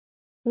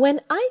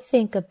When I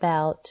think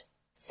about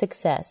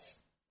success,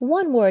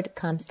 one word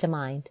comes to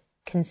mind: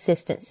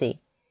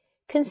 consistency.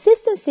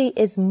 Consistency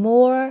is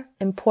more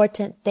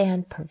important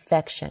than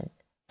perfection.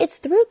 It's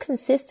through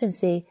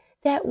consistency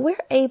that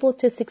we're able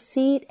to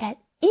succeed at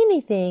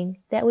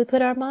anything that we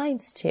put our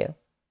minds to.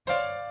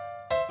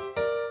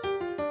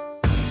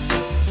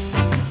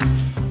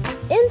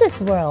 In this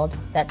world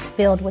that's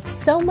filled with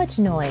so much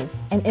noise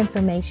and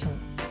information,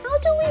 how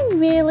do we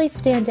really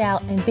stand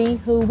out and be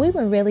who we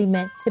were really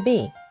meant to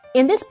be?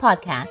 In this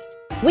podcast,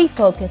 we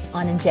focus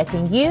on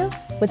injecting you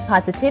with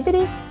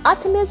positivity,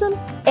 optimism,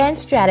 and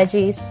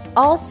strategies,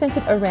 all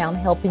centered around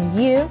helping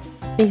you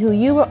be who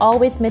you were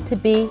always meant to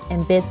be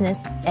in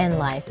business and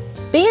life.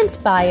 Be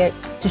inspired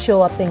to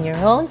show up in your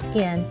own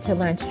skin, to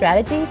learn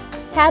strategies,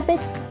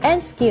 habits,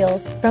 and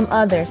skills from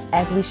others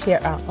as we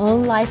share our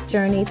own life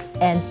journeys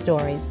and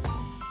stories.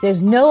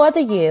 There's no other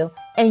you,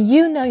 and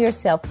you know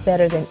yourself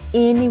better than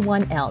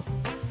anyone else.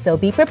 So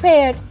be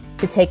prepared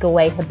to take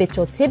away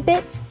habitual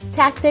tidbits,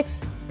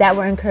 tactics that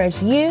will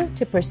encourage you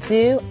to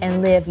pursue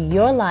and live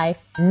your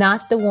life,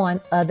 not the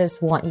one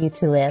others want you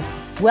to live.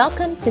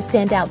 Welcome to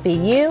Stand Out Be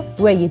You,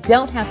 where you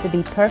don't have to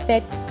be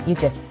perfect, you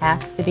just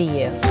have to be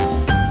you.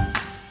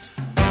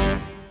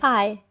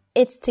 Hi,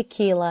 it's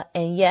Tequila,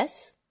 and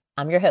yes,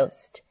 I'm your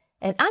host.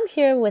 And I'm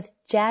here with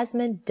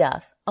Jasmine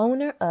Duff,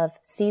 owner of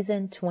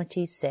Season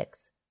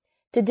 26.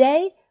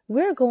 Today,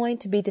 we're going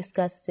to be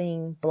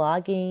discussing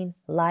blogging,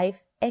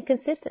 life, and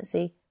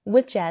consistency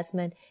with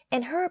Jasmine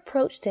and her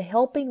approach to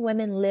helping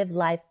women live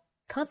life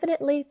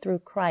confidently through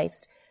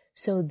Christ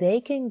so they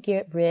can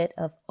get rid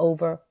of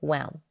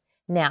overwhelm.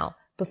 Now,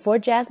 before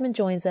Jasmine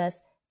joins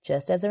us,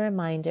 just as a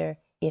reminder,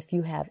 if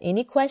you have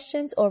any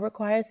questions or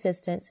require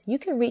assistance, you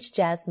can reach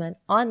Jasmine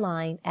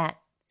online at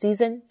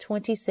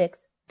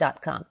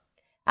season26.com.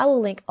 I will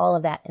link all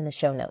of that in the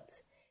show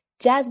notes.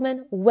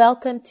 Jasmine,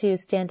 welcome to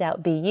Stand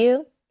Out Be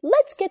You.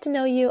 Let's get to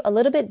know you a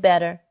little bit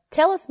better.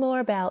 Tell us more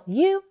about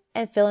you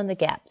and fill in the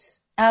gaps.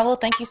 Well,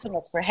 thank you so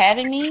much for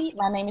having me.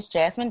 My name is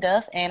Jasmine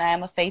Duff, and I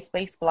am a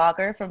faith-based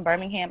blogger from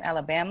Birmingham,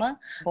 Alabama.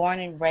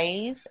 Born and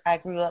raised, I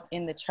grew up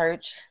in the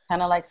church,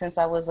 kind of like since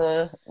I was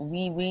a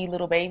wee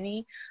little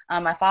baby.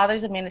 My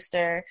father's a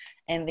minister,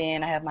 and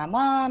then I have my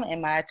mom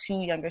and my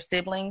two younger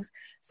siblings.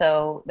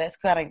 So that's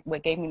kind of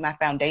what gave me my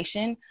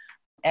foundation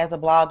as a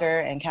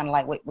blogger and kind of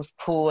like what was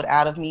pulled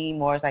out of me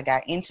more as I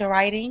got into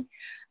writing.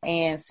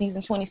 And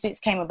Season 26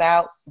 came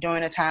about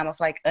during a time of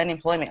like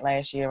unemployment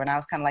last year when I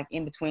was kind of like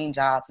in between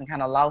jobs and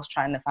kind of lost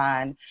trying to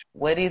find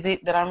what is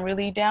it that I'm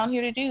really down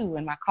here to do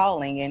in my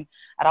calling. And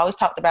I'd always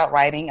talked about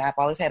writing. I've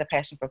always had a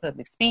passion for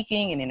public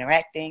speaking and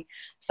interacting.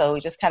 So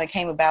it just kind of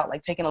came about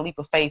like taking a leap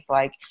of faith.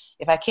 Like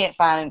if I can't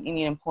find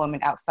any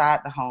employment outside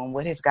the home,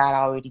 what has God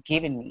already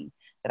given me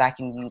that I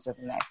can use as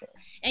an asset?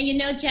 And you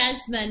know,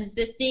 Jasmine,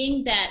 the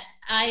thing that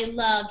I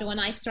loved when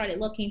I started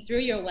looking through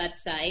your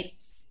website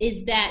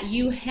is that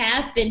you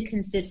have been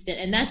consistent.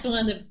 And that's one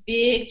of the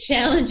big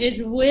challenges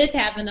with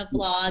having a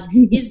blog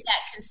is that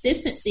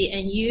consistency.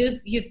 And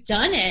you've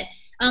done it.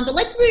 But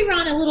let's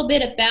rewind a little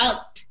bit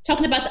about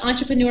talking about the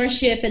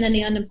entrepreneurship and then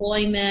the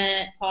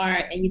unemployment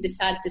part. And you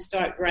decided to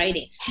start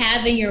writing,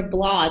 having your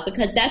blog,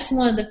 because that's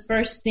one of the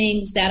first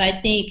things that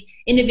I think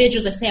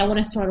individuals that say, I want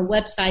to start a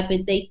website,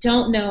 but they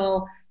don't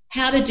know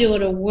how to do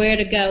it or where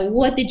to go.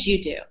 What did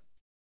you do?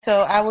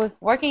 So I was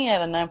working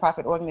at a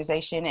nonprofit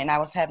organization and I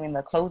was having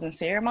the closing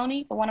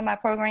ceremony for one of my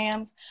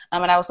programs.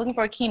 And I was looking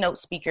for a keynote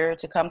speaker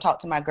to come talk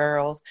to my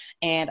girls.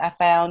 And I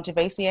found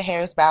Javacia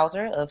Harris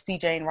Bowser of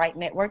CJ and Write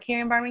Network here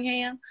in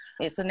Birmingham.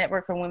 It's a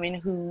network for women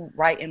who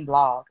write and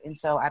blog. And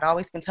so I'd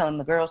always been telling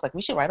the girls, like,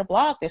 we should write a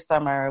blog this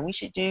summer. We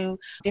should do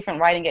different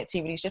writing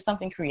activities, just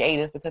something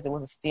creative because it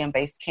was a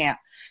STEM-based camp.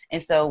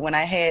 And so when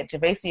I had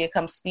Javacia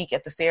come speak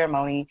at the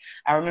ceremony,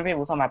 I remember it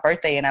was on my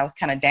birthday and I was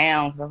kind of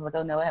down because I was like,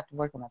 oh no, I have to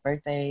work on my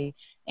birthday.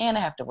 And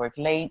I have to work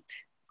late.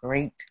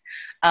 Great.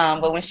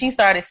 But when she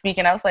started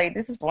speaking, I was like,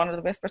 this is one of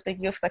the best birthday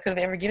gifts I could have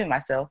ever given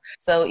myself.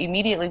 So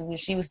immediately when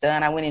she was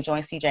done, I went and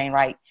joined CJ and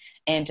Write.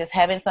 And just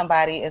having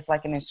somebody as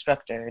like an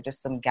instructor,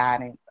 just some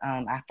guidance.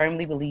 I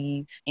firmly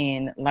believe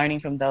in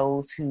learning from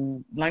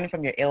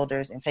your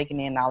elders and taking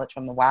in knowledge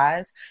from the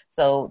wise.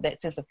 So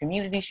that sense of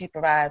community she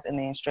provides and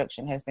the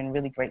instruction has been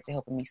really great to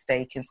helping me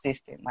stay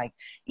consistent. Like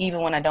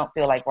even when I don't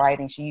feel like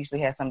writing, she usually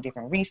has some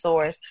different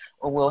resource,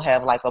 or we'll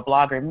have like a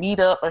blogger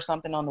meetup or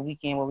something on the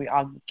weekend where we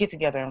all get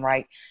together and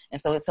write. And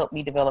so it's helped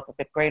me develop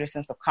a greater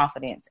sense of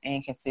confidence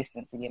and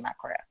consistency in my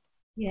craft.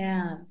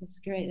 Yeah, that's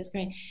great. That's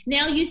great.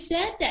 Now, you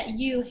said that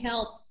you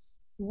help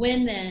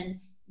women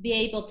be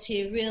able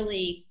to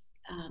really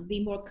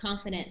be more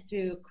confident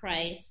through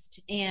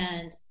Christ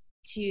and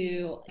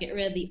to get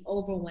rid of the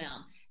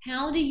overwhelm.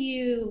 How do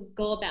you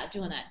go about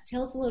doing that?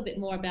 Tell us a little bit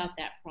more about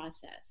that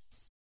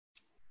process.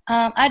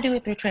 I do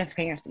it through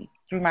transparency,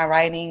 through my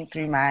writing,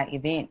 through my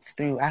events,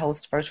 I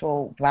host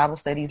virtual Bible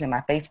studies in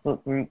my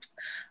Facebook groups.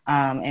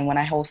 And when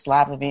I host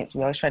live events,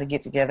 we always try to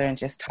get together and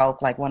just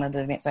talk. Like one of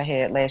the events I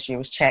had last year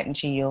was Chat and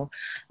Chill,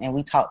 and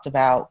we talked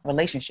about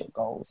relationship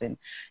goals. And,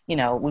 you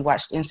know, we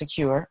watched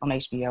Insecure on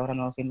HBO. I don't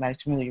know if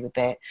anybody's familiar with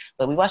that,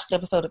 but we watched an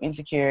episode of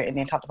Insecure and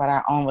then talked about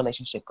our own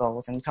relationship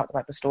goals. And we talked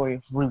about the story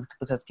of Ruth,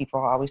 because people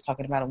are always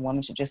talking about a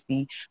woman should just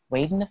be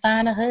waiting to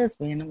find a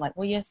husband. And I'm like,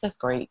 well, yes, that's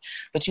great,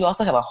 but you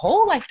also have a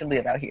whole life to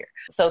live out here.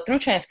 So through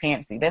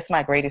transparency, that's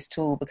my greatest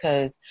tool,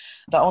 because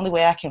the only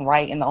way I can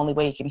write and the only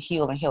way it can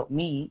heal and help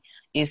me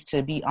is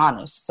to be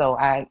honest. So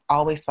I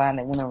always find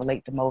that women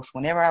relate the most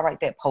whenever I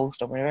write that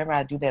post or whenever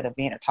I do that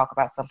event or talk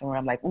about something where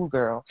I'm like, ooh,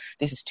 girl,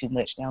 this is too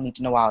much. They don't need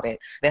to know all that.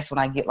 That's when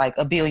I get like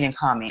a billion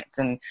comments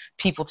and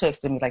people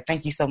texting me like,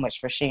 thank you so much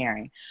for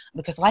sharing,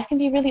 because life can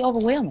be really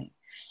overwhelming.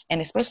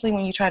 And especially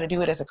when you try to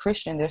do it as a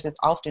Christian, there's this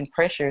often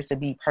pressure to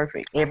be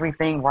perfect,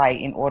 everything right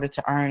in order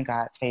to earn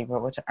God's favor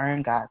or to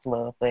earn God's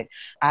love. But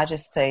I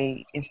just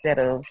say, instead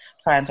of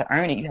trying to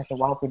earn it, you have to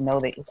walk and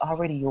know that it's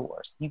already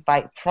yours. You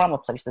fight from a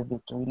place of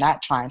victory,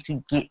 not trying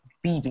to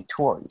be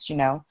victorious, you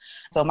know?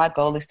 So my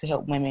goal is to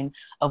help women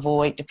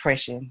avoid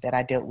depression that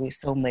I dealt with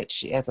so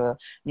much as a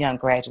young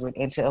graduate,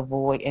 and to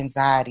avoid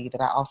anxiety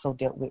that I also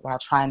dealt with while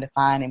trying to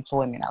find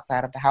employment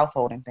outside of the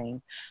household and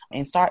things,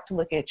 and start to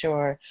look at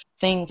your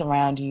things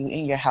around you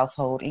in your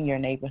household, in your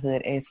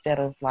neighborhood, instead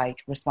of like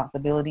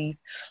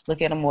responsibilities. Look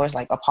at them more as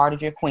like a part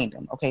of your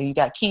queendom. Okay, you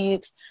got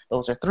kids,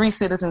 those are 3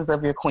 citizens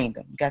of your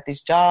queendom. You got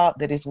this job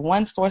that is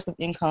one source of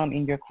income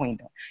in your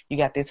queendom. You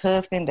got this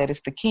husband that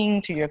is the king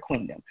to your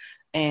queendom.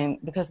 And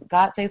because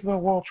God says we're a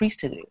royal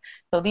priesthood.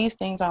 So these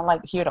things aren't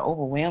like here to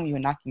overwhelm you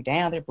and knock you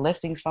down. They're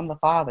blessings from the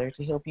Father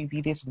to help you be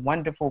this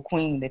wonderful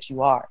queen that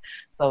you are.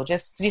 So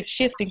just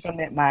shifting from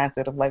that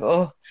mindset of like,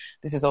 oh,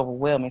 this is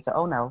overwhelming, to,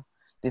 oh no,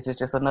 this is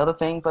just another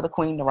thing for the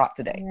queen to rock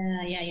today.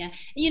 Yeah.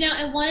 You know,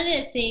 and one of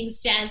the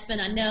things, Jasmine,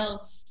 I know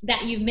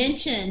that you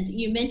mentioned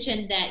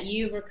that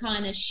you were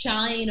kind of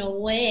shying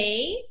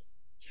away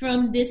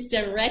from this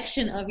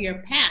direction of your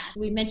path.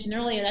 We mentioned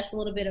earlier, that's a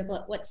little bit of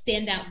what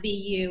Standout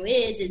BU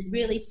is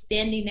really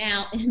standing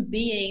out and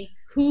being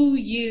who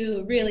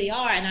you really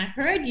are. And I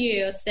heard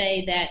you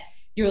say that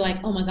you're like,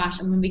 oh my gosh,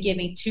 I'm going to be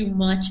giving too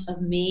much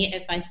of me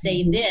if I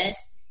say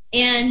this.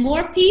 And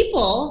more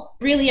people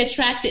really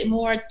attracted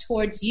more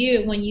towards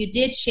you when you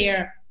did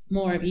share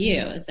more of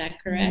you. Is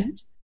that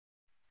correct?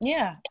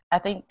 Yeah, I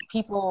think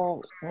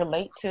people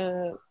relate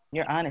to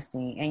your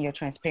honesty and your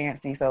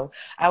transparency. So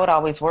I would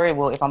always worry,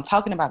 well, if I'm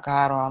talking about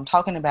God or I'm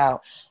talking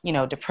about, you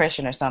know,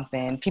 depression or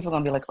something, people are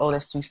going to be like, oh,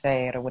 that's too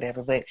sad or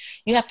whatever. But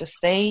you have to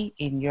stay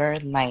in your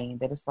lane.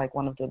 That is like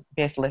one of the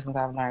best lessons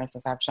I've learned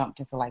since I've jumped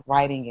into like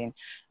writing and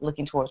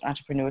looking towards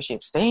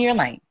entrepreneurship. Stay in your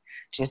lane.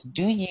 Just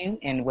do you,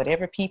 and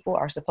whatever people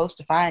are supposed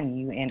to find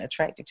you and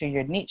attracted to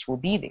your niche will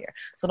be there.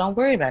 So don't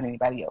worry about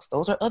anybody else.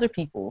 Those are other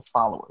people's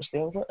followers.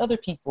 Those are other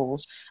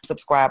people's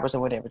subscribers or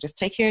whatever. Just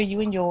take care of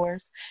you and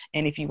yours.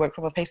 And if you work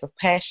from a place of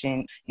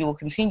passion, you will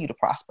continue to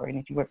prosper. And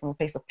if you work from a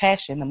place of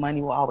passion, the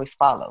money will always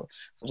follow.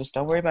 So just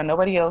don't worry about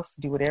nobody else.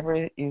 Do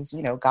whatever is,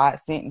 you know, God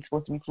sent and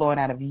supposed to be flowing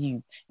out of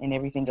you, and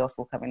everything else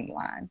will come in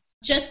line.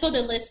 Just for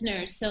the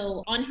listeners,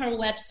 so on her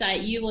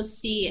website, you will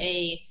see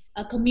a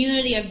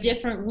community of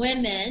different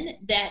women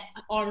that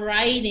are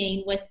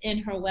writing within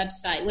her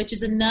website, which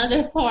is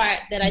another part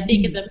that I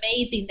think is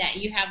amazing, that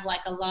you have like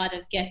a lot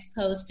of guest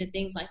posts and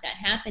things like that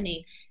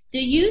happening.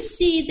 Do you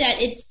see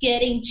that it's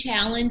getting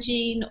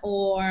challenging,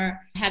 or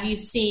have you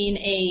seen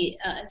a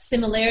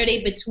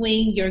similarity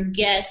between your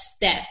guests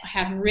that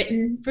have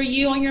written for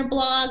you on your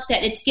blog,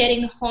 that it's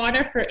getting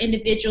harder for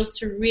individuals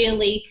to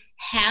really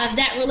have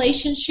that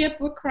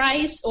relationship with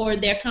Christ, or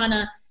they're kind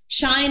of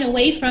shying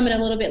away from it a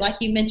little bit, like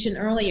you mentioned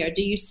earlier?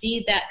 Do you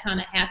see that kind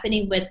of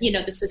happening with, you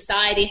know, the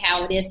society,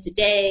 how it is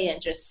today, and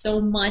just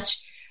so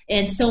much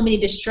and so many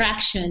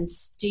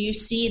distractions? Do you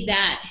see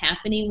that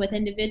happening with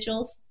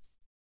individuals?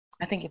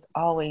 I think it's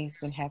always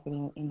been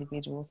happening with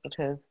individuals,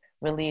 because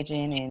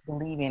religion and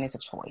believing is a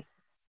choice.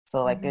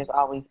 So like there's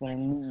always been a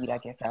need, I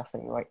guess I'll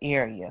say, or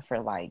area for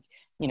like,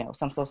 you know,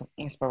 some sort of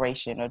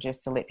inspiration, or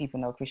just to let people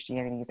know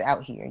Christianity is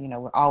out here. You know,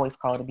 we're always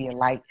called to be a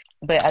light.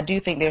 But I do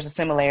think there's a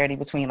similarity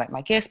between like my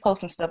guest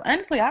posts and stuff.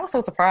 Honestly, I was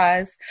so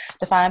surprised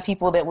to find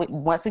people that would,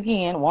 once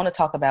again, want to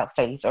talk about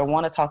faith or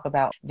want to talk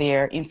about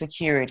their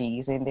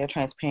insecurities and their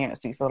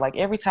transparency. So like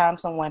every time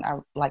someone,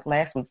 like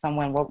last week,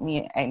 someone wrote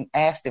me and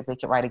asked if they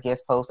could write a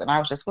guest post, and I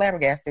was just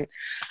flabbergasted,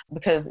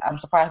 because I'm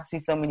surprised to see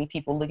so many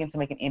people looking to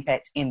make an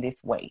impact in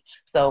this way.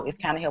 So it's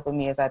kind of helping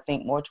me as I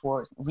think more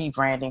towards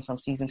rebranding from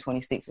season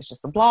 26. It's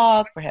just a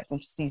blog, perhaps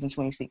into season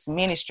 26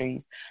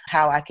 ministries,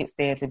 how I could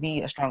stand to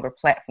be a stronger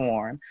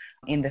platform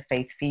in the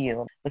faith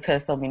field,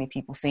 because so many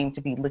people seem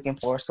to be looking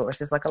for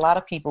sources. Like a lot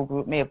of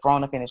people may have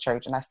grown up in the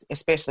church, and I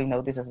especially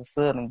know this as a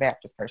Southern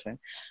Baptist person.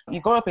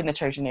 You grow up in the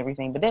church and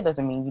everything, but that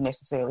doesn't mean you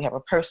necessarily have a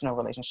personal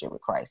relationship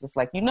with Christ. It's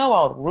like, you know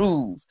all the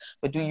rules,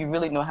 but do you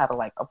really know how to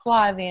like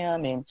apply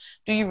them? And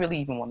do you really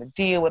even want to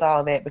deal with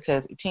all that?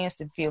 Because it tends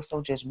to feel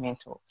so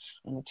judgmental,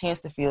 and it tends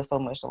to feel so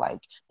much like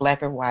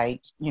black or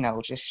white, you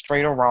know, just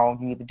straight or wrong.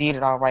 wrong. You either did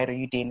it all right or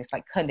you didn't. It's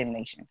like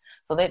condemnation.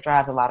 So that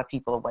drives a lot of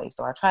people away.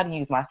 So I try to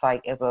use my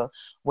site as a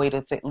way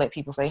to let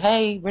people say,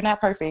 hey, we're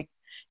not perfect.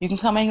 You can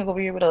come hang over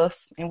here with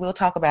us and we'll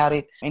talk about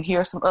it. And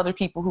here are some other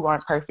people who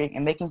aren't perfect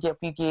and they can help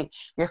you get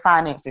your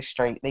finances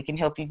straight. They can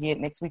help you get,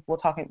 next week we're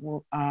going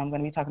to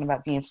be talking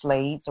about being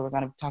slayed. So we're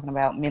going to be talking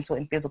about mental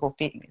and physical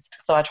fitness.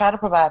 So I try to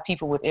provide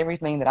people with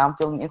everything that I'm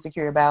feeling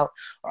insecure about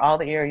or all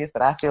the areas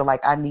that I feel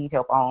like I need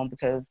help on,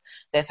 because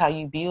that's how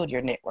you build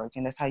your network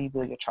and that's how you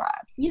build your tribe.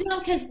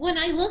 Because when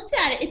I looked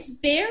at it, it's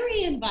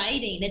very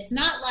inviting. It's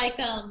not like,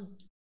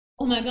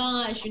 oh my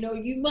gosh,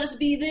 you must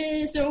be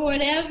this or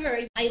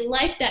whatever. I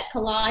like that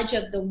collage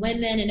of the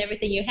women and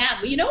everything you have.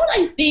 But you know what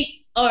I think,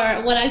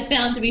 or what I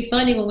found to be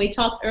funny when we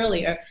talked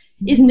earlier,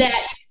 is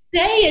that you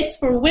say it's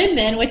for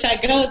women, which I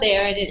go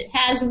there and it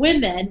has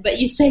women, but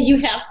you say you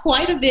have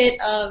quite a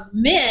bit of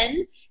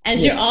men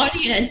as your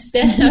audience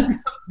that have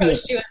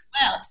approached you as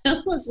well.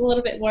 Tell us a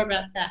little bit more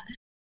about that.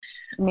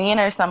 Men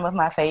are some of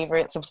my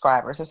favorite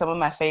subscribers. They're some of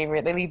my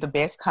favorite. They leave the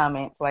best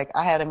comments. Like,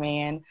 I had a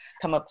man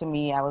come up to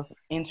me. I was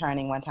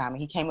interning one time,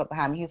 and he came up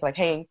behind me. He was like,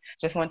 hey,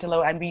 just wanted to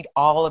know, I read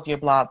all of your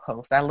blog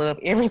posts. I love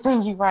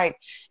everything you write.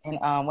 And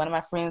one of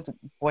my friends'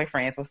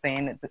 boyfriends was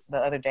saying that the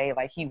other day,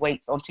 like, he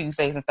waits on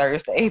Tuesdays and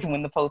Thursdays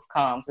when the post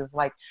comes. It's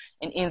like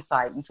an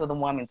insight into the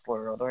woman's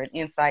world, or an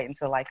insight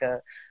into like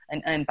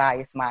an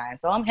unbiased mind.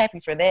 So I'm happy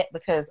for that,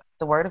 because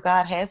the word of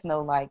God has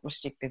no like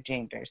restrictive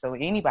gender. So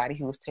anybody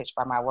who is touched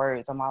by my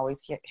words, I'm always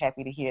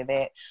happy to hear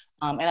that.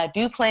 And I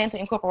do plan to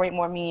incorporate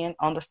more men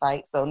on the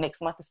site. So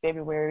next month is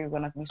February. We're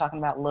going to be talking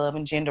about love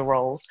and gender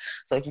roles.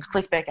 So if you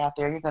click back out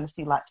there, you're going to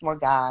see lots more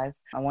guys.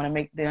 I want to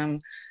make them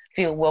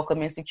feel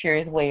welcome and secure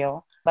as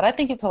well. But I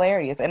think it's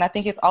hilarious. And I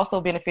think it's also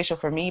beneficial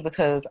for me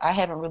because I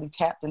haven't really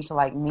tapped into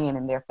like men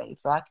in their faith.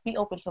 So I could be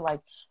open to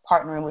like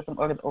partnering with some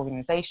other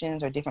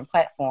organizations or different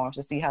platforms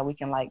to see how we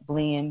can like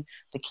blend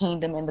the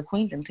kingdom and the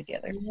queendom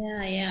together.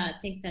 Yeah, I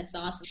think that's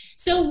awesome.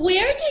 So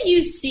where do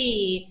you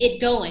see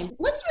it going?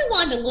 Let's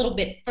rewind a little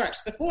bit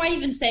first. Before I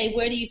even say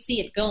where do you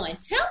see it going,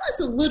 tell us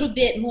a little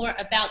bit more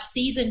about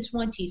season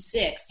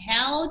 26.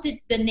 How did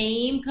the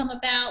name come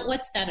about?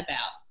 What's that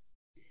about?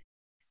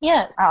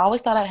 Yeah, I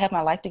always thought I'd have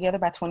my life together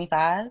by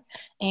 25,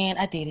 and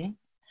I didn't.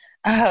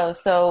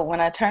 So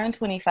when I turned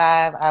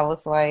 25, I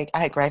was like, I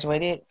had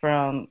graduated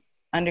from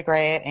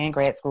undergrad and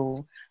grad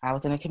school. I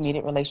was in a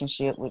committed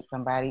relationship with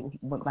somebody,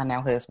 with my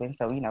now husband.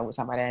 So, with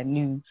somebody I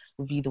knew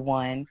would be the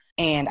one.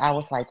 And I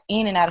was like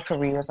in and out of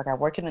careers. Like, I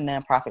work in the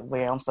nonprofit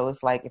realm. So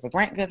it's like, if a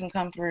grant doesn't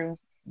come through,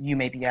 you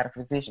may be out of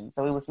position.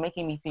 So it was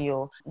making me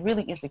feel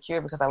really insecure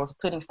because I was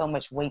putting so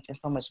much weight and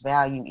so much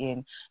value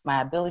in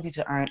my ability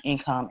to earn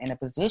income in a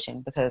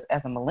position. Because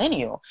as a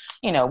millennial,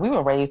 we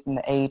were raised in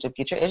the age of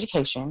get your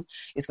education.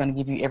 It's going to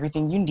give you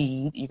everything you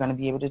need. You're going to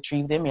be able to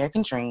achieve the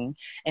American dream.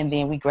 And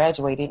then we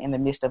graduated in the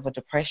midst of a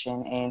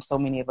depression. And so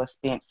many of us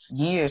spent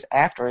years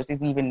afterwards,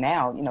 even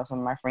now, some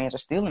of my friends are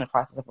still in the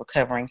process of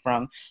recovering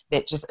from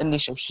that just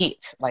initial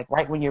hit. Like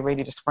right when you're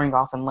ready to spring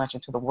off and launch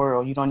into the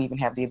world, you don't even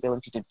have the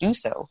ability to do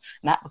so.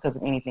 Not because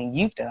of anything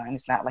you've done.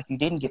 It's not like you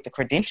didn't get the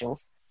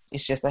credentials.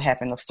 It's just a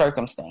happen of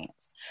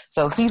circumstance.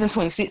 So season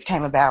 26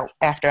 came about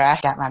after I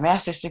got my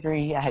master's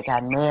degree. I had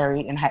gotten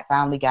married and had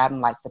finally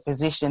gotten like the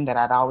position that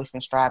I'd always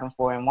been striving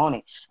for and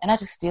wanted. And I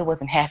just still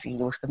wasn't happy.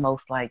 It was the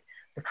most like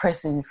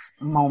depressing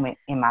moment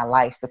in my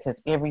life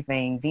because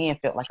everything then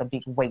felt like a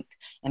big weight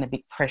and a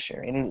big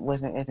pressure. And it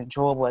wasn't as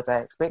enjoyable as I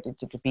expected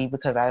it to be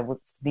because I was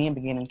then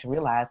beginning to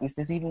realize, is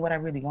this even what I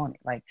really wanted?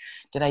 Like,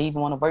 did I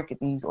even want to work at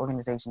these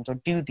organizations or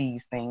do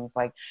these things?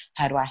 Like,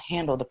 how do I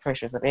handle the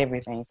pressures of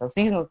everything? So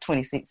season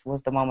 26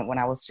 was the moment when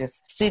I was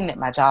just sitting at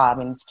my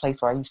job in this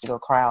place where I used to go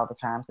cry all the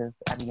time because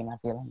I'd be in my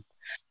feelings.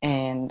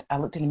 And I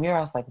looked in the mirror.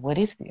 I was like, what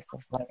is this? I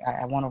was like,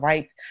 I want to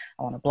write.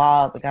 I want to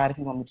blog. But God, if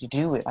you want me to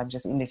do it, I'm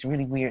just in this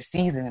really weird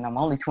season and I'm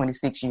only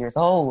 26 years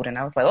old. And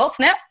I was like, oh,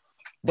 snap.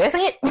 That's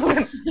it.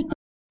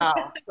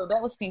 So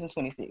that was season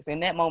 26. In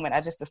that moment,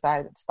 I just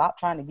decided to stop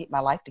trying to get my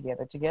life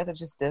together. Together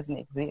just doesn't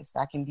exist.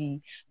 I can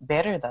be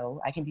better,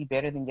 though. I can be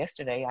better than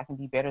yesterday. I can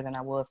be better than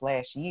I was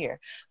last year.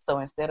 So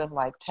instead of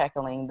like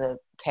tackling the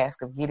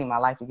task of getting my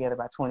life together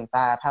by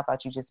 25, how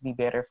about you just be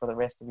better for the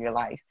rest of your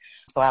life?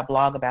 So I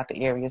blog about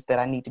the areas that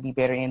I need to be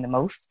better in the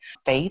most: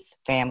 faith,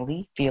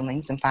 family,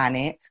 feelings, and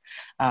finance.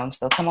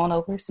 So come on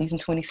over, season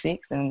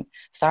 26, and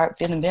start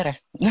feeling better.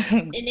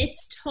 And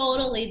it's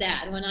totally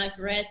that. When I've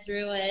read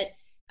through it,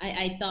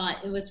 I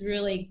thought it was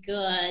really good.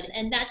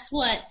 And that's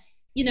what,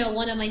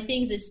 one of my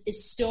things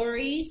is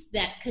stories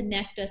that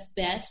connect us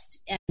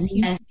best as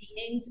human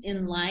beings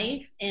in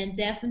life. And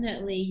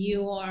definitely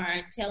you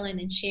are telling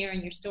and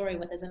sharing your story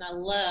with us. And I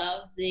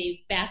love the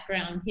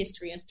background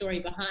history and story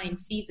behind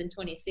season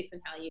 26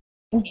 and how you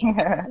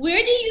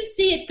Where do you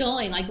see it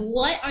going? Like,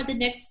 what are the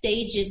next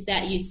stages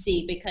that you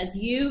see? Because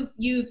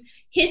you've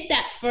hit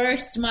that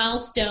first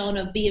milestone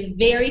of being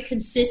very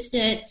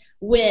consistent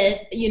with,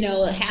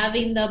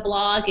 having the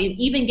blog and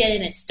even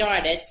getting it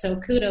started. So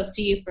kudos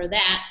to you for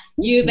that.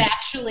 You've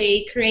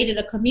actually created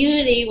a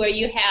community where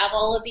you have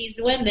all of these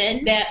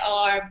women that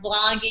are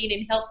blogging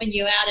and helping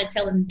you out and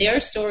telling their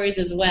stories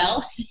as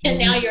well. And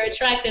now you're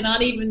attracting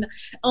not even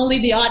only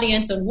the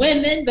audience of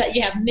women, but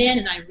you have men,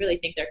 and I really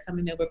think they're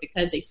coming over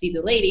because they see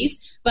the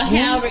ladies. But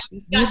however,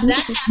 you've got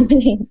that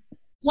happening.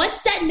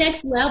 What's that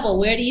next level?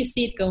 Where do you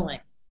see it going?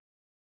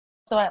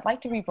 So I'd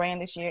like to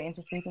rebrand this year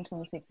into Season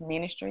 26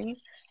 Ministries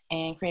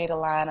and create a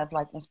line of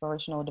like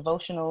inspirational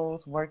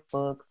devotionals,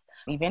 workbooks.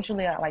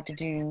 Eventually, I'd like to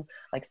do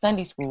like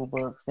Sunday school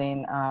books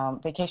and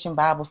vacation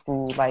Bible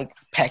school, like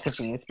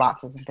packages,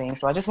 boxes and things.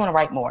 So I just want to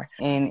write more.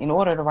 And in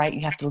order to write, you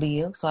have to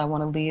live. So I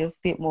want to live a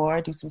bit more,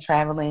 do some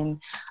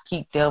traveling,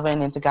 keep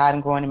delving into God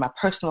and growing in my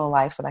personal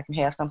life so that I can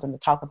have something to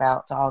talk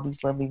about to all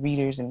these lovely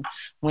readers and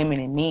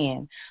women and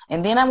men.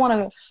 And then I want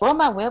to grow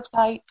my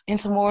website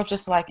into more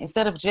just like,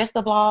 instead of just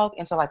a blog,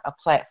 into like a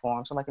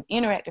platform. So like an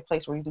interactive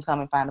place where you can come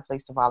and find a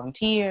place to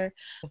volunteer,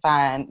 to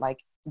find like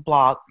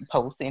blog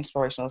posts,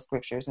 inspirational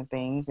scriptures and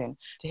things, and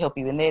to help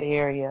you in that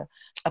area.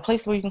 A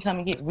place where you can come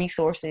and get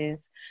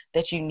resources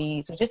that you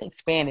need. So just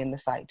expanding the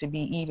site to be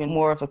even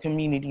more of a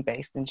community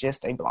based than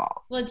just a blog.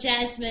 Well,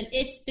 Jasmine,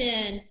 it's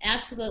been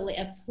absolutely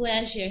a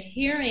pleasure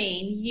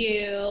hearing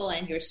you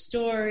and your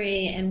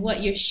story and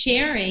what you're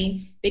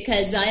sharing,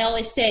 because I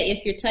always say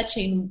if you're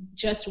touching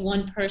just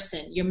one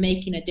person, you're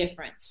making a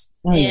difference.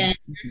 And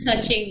you're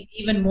touching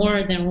even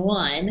more than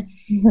one.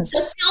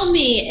 So tell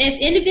me, if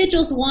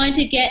individuals wanted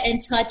to get in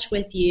touch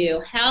with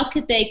you, how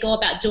could they go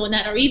about doing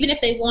that? Or even if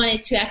they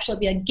wanted to actually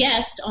be a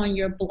guest on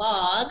your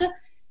blog,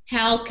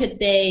 how could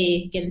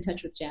they get in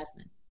touch with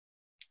Jasmine?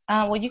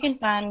 Well, you can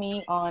find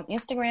me on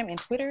Instagram and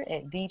Twitter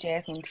at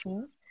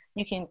TheJasmineT.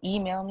 You can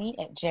email me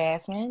at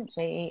Jasmine,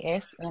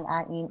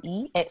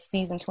 JASMINE, at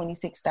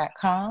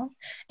season26.com.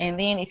 And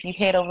then if you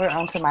head over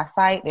onto my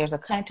site, there's a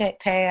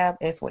contact tab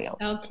as well.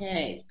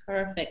 Okay,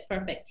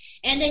 perfect.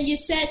 And then you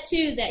said,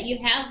 too, that you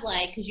have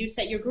because you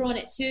said you're growing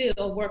it to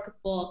a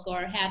workbook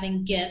or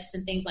having gifts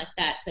and things like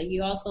that. So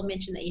you also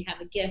mentioned that you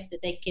have a gift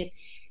that they can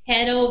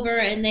head over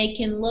and they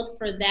can look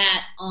for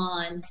that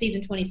on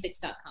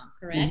season26.com,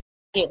 correct?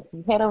 Yes,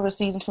 you head over to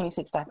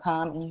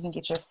season26.com and you can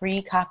get your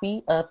free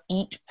copy of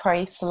Eat,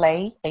 Pray,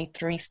 Slay, a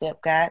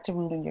 3-step guide to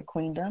ruling your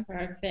queendom.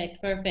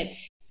 Perfect.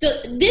 So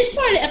this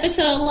part of the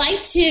episode, I'd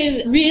like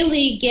to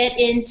really get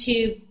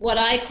into what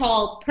I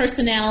call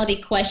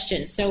personality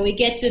questions. So we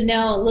get to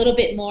know a little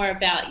bit more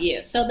about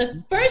you. So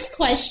the first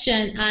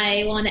question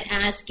I want to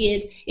ask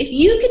is, if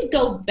you could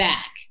go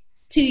back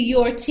to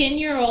your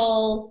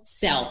 10-year-old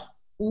self,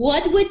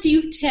 what would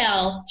you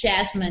tell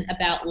Jasmine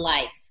about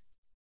life?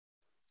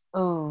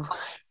 Oh,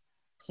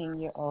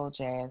 10-year-old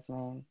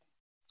Jasmine.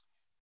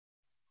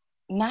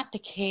 Not to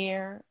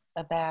care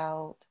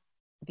about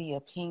the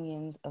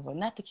opinions of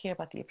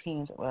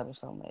others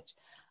so much.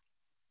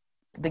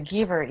 The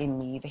giver in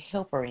me, the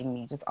helper in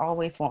me, just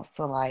always wants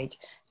to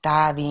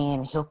dive in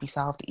and help you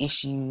solve the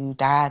issue,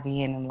 dive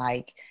in and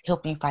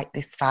help you fight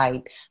this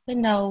fight. But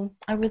no,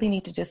 I really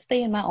need to just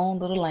stay in my own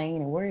little lane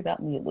and worry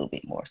about me a little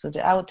bit more. So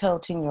I would tell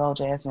 10-year-old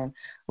Jasmine,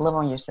 love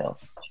on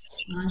yourself.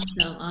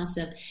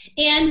 Awesome.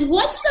 And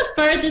what's the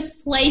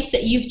furthest place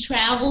that you've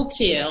traveled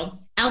to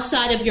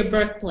outside of your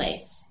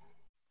birthplace?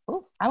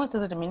 Oh, I went to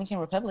the Dominican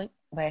Republic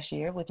last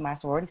year with my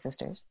sorority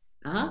sisters.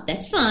 Oh,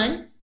 that's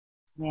fun.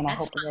 And I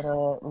hope to go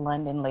to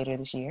London later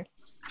this year.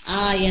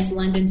 Ah, yes,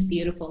 London's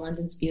beautiful.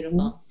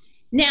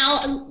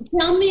 Now,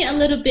 tell me a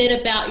little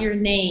bit about your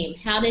name.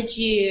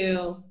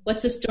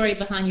 What's the story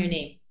behind your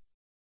name?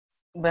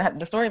 But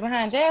the story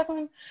behind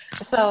Jasmine?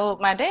 So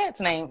my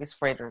dad's name is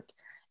Frederick.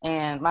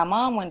 And my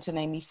mom wanted to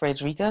name me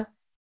Frederica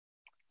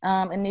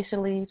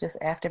initially, just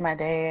after my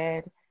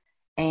dad.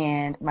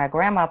 And my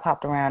grandma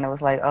popped around and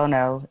was like, oh,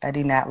 no, I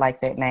do not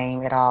like that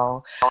name at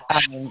all.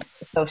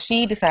 So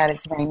she decided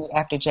to name me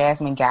after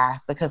Jasmine Guy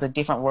because A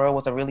Different World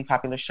was a really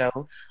popular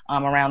show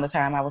around the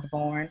time I was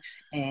born.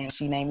 And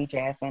she named me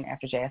Jasmine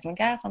after Jasmine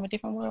Guy from A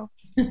Different World.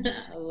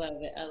 I love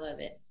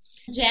it.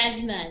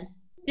 Jasmine,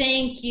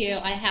 thank you,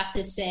 I have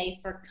to say,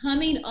 for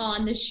coming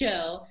on the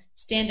show,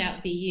 Stand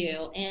Out Be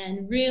You,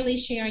 and really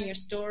sharing your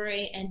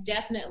story. And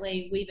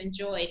definitely we've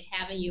enjoyed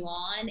having you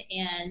on,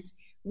 and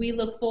we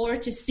look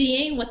forward to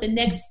seeing what the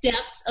next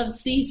steps of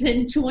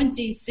season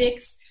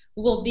 26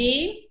 will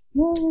be.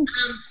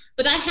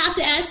 But I have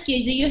to ask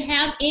you, do you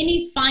have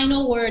any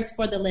final words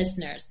for the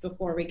listeners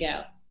before we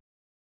go?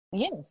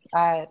 Yes,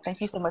 I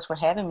thank you so much for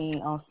having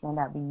me on Stand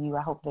Out Be You.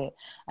 I hope that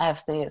I have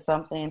said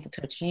something to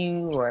touch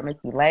you or make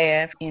you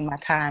laugh in my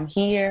time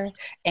here.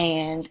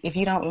 And if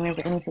you don't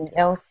remember anything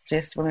else,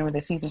 just remember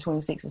that season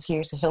 26 is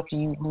here to help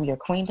you rule your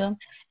queendom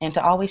and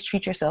to always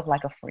treat yourself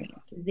like a friend.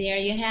 There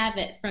you have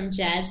it from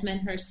Jasmine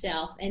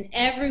herself. And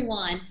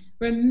everyone,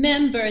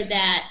 remember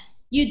that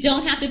you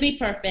don't have to be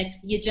perfect.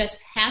 You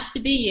just have to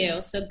be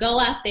you. So go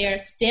out there,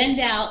 stand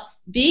out,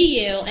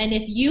 be you. And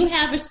if you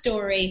have a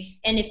story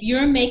and if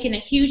you're making a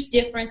huge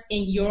difference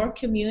in your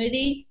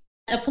community,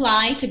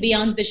 apply to be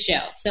on the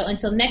show. So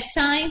until next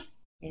time,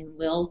 and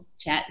we'll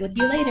chat with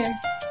you later.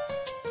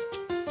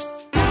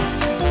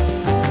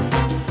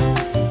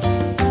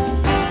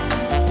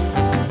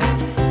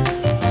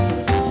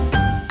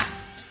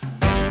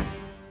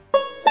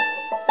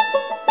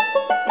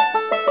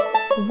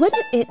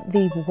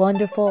 be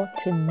wonderful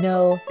to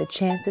know the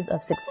chances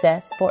of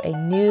success for a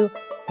new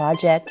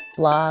project,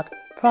 blog,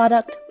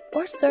 product,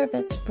 or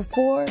service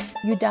before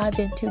you dive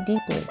in too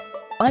deeply?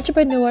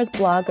 Entrepreneurs,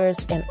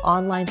 bloggers, and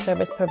online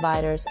service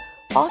providers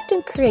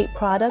often create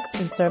products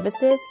and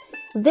services,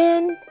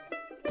 then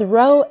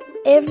throw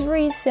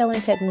every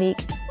selling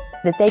technique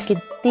that they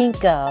can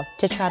think of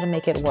to try to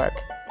make it work.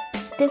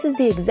 This is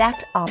the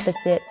exact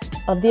opposite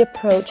of the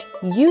approach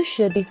you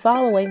should be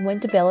following when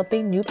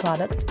developing new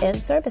products and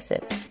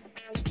services.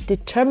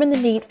 Determine the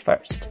need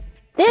first,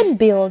 then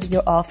build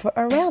your offer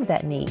around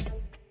that need.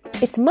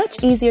 It's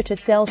much easier to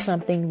sell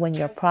something when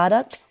your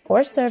product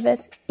or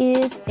service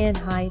is in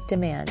high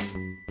demand.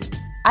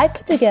 I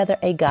put together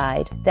a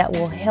guide that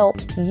will help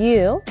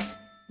you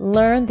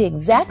learn the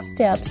exact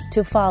steps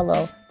to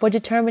follow for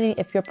determining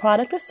if your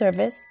product or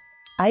service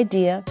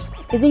idea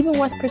is even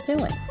worth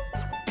pursuing.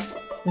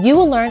 You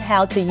will learn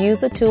how to use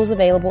the tools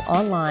available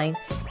online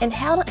and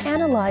how to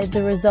analyze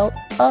the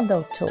results of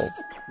those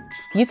tools.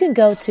 You can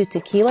go to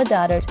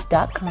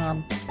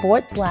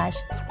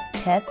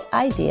tequiladoddard.com/test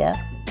idea.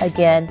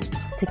 Again,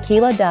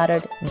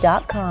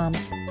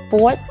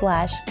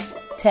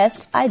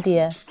 tequiladoddard.com/test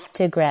idea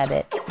to grab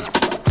it.